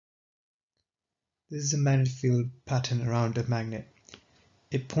This is a magnetic field pattern around a magnet.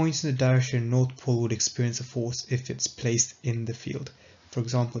 It points in the direction North Pole would experience a force if it's placed in the field. For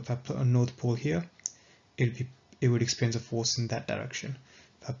example, if I put a North Pole here, it would experience a force in that direction.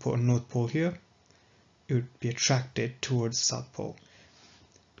 If I put a North Pole here, it would be attracted towards the South Pole.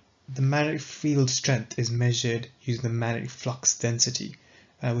 The magnetic field strength is measured using the magnetic flux density,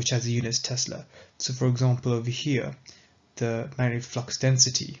 which has a unit as Tesla. So for example, over here, the magnetic flux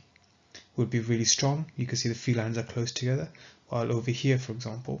density would be really strong. You can see the field lines are close together, while over here, for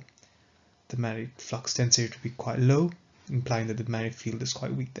example, the magnetic flux density would be quite low, implying that the magnetic field is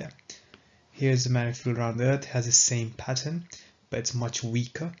quite weak there. Here's the magnetic field around the Earth. It has the same pattern, but it's much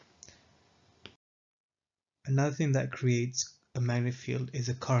weaker. Another thing that creates a magnetic field is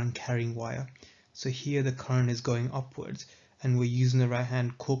a current carrying wire. So here the current is going upwards, and we're using the right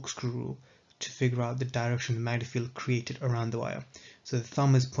hand corkscrew rule to figure out the direction of the magnetic field created around the wire. So the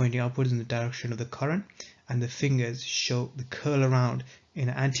thumb is pointing upwards in the direction of the current, and the fingers show the curl around in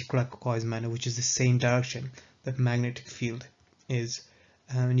an anti-clockwise manner, which is the same direction that magnetic field is.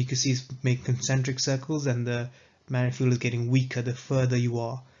 And you can see it's making concentric circles, and the magnetic field is getting weaker the further you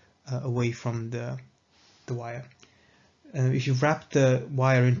are away from the wire. If you wrap the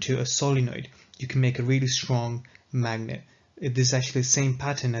wire into a solenoid, you can make a really strong magnet. This is actually the same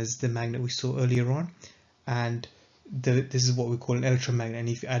pattern as the magnet we saw earlier on, and this is what we call an electromagnet, and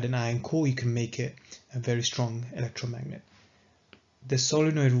if you add an iron core, you can make it a very strong electromagnet. The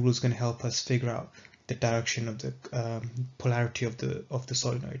solenoid rule is going to help us figure out the direction of the polarity of the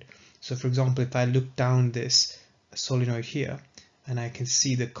solenoid. So for example, if I look down this solenoid here, and I can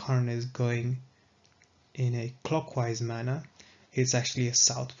see the current is going in a clockwise manner, it's actually a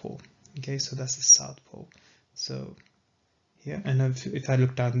south pole. Okay, so that's the south pole. So here, and if I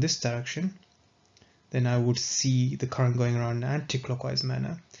look down this direction, then I would see the current going around in an anti-clockwise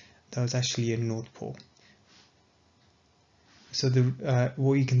manner. That was actually a north pole. So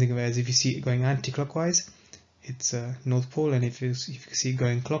what you can think of it as, if you see it going anti-clockwise, it's a north pole, and if you see it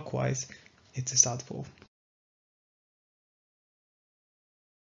going clockwise, it's a south pole.